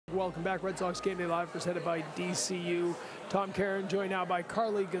welcome back. Red Sox Game Day Live presented by DCU. Tom Caron, joined now by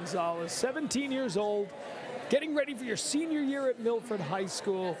Carlie Gonzalez, 17 years old, getting ready for your senior year at Milford High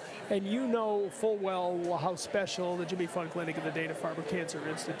School, and you know full well how special the Jimmy Fund Clinic and the Dana-Farber Cancer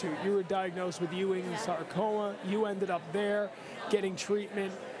Institute. You were diagnosed with Ewing sarcoma. You ended up there getting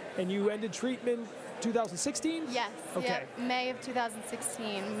treatment, and you ended treatment 2016? Yes. Okay. Yep. May of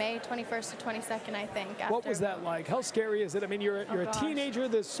 2016, May 21st to 22nd, I think. What was that like? How scary is it? I mean, you're a teenager.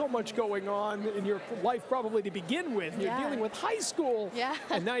 There's so much going on in your life probably to begin with. You're dealing with high school,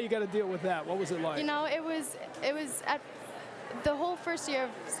 and now you got to deal with that. What was it like? You know, it was at the whole first year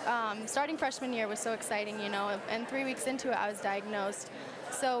of starting freshman year was so exciting. You know, and 3 weeks into it, I was diagnosed.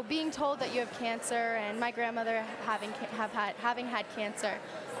 So being told that you have cancer, and my grandmother having had cancer,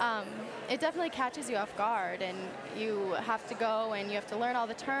 it definitely catches you off guard, and you have to go and you have to learn all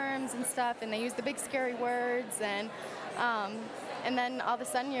the terms and stuff, and they use the big scary words, and then all of a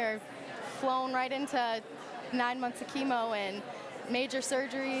sudden you're flown right into 9 months of chemo and major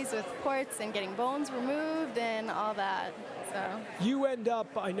surgeries with ports and getting bones removed and all that. So. You end up,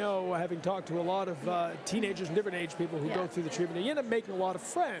 I know, having talked to a lot of teenagers and different age people who go through the treatment, you end up making a lot of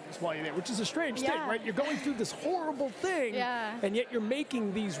friends while you're there, which is a strange thing, right? You're going through this horrible thing, and yet you're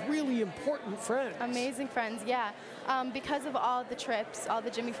making these really important friends. Amazing friends, yeah. Because of all the trips, all the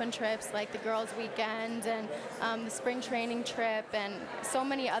Jimmy Fund trips, like the girls' weekend and the spring training trip, and so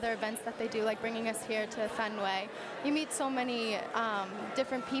many other events that they do, like bringing us here to Fenway. You meet so many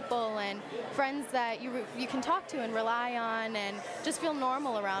different people and friends that you can talk to and rely on, and just feel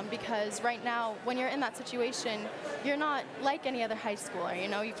normal around, because right now when you're in that situation, you're not like any other high schooler. You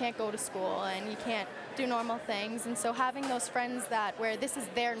know, you can't go to school and you can't do normal things, and so having those friends where this is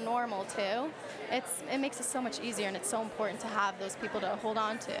their normal too, it makes it so much easier, and it's so important to have those people to hold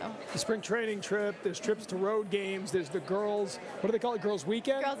on to. The spring training trip, there's trips to road games, there's the girls, what do they call it, girls'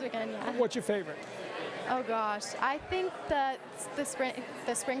 weekend? Girls' weekend, yeah. What's your favorite? Oh gosh, I think that the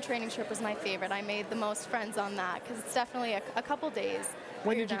spring training trip was my favorite. I made the most friends on that, because it's definitely a couple days.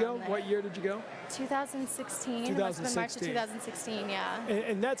 When did you go? There. What year did you go? 2016. 2016. It must have been March of 2016, yeah.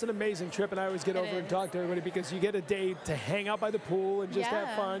 And that's an amazing trip, and I always get over and talk to everybody, because you get a day to hang out by the pool and just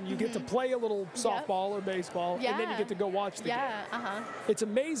have fun. You get to play a little softball or baseball, and then you get to go watch the game. It's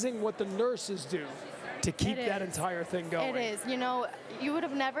amazing what the nurses do to keep that entire thing going. It is. You know, you would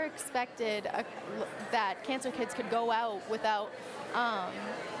have never expected that cancer kids could go out without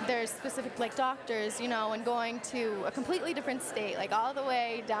their specific doctors, you know, and going to a completely different state, like all the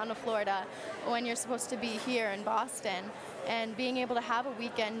way down to Florida, when you're supposed to be here in Boston, and being able to have a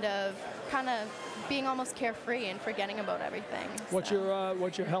weekend of kind of being almost carefree and forgetting about everything. What's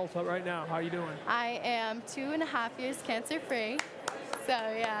your health right now? How are you doing? I am 2.5 years cancer-free. So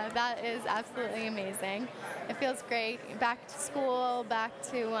yeah, that is absolutely amazing. It feels great. Back to school, back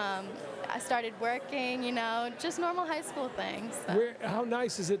to, I started working, you know, just normal high school things. So. How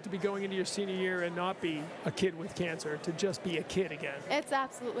nice is it to be going into your senior year and not be a kid with cancer, to just be a kid again? It's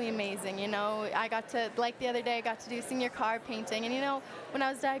absolutely amazing, you know. I got to, like the other day, I got to do senior card painting, and you know, when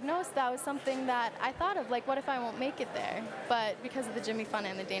I was diagnosed, that was something that I thought of, like, what if I won't make it there? But because of the Jimmy Fund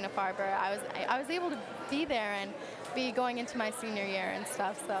and the Dana-Farber, I was able to be there and be going into my senior year and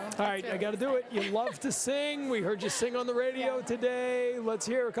stuff. So. All right, I got to do it. You love to sing. We heard you sing on the radio today. Let's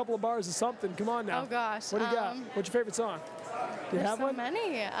hear a couple of bars of something. Come on now. Oh gosh. What do you got? What's your favorite song? Do you have so one?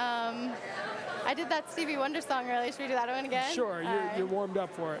 Many. I did that Stevie Wonder song earlier. Should we do that one again? Sure. You're warmed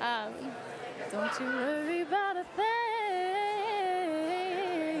up for it. Don't you worry about a thing.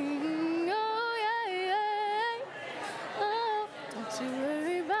 Oh yeah, yeah. Oh, don't you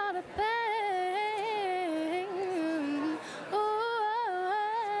worry about a thing.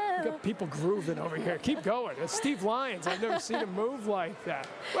 Got people grooving over here. Keep going. That's Steve Lyons. I've never seen him move like that.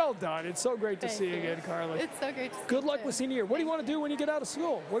 Well done. It's so great to see you again, Carlie. It's so great to see you. Good luck with senior year. What do you want to do when you get out of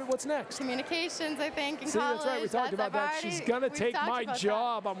school? What's next? Communications, I think, in See, college. that's right. We talked about that. She's going to take my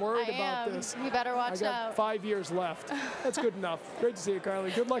job. I'm worried about this. You better watch out. I got 5 years left. That's good enough. Great to see you,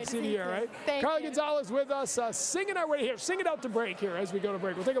 Carlie. Good luck senior year, right? Thank Carlie you. Gonzalez with us, singing our way here. Sing it out to break here as we go to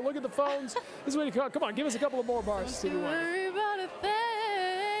break. We'll take a look at the phones. This is what you come on, give us a couple of more bars. Don't you worry about a thing.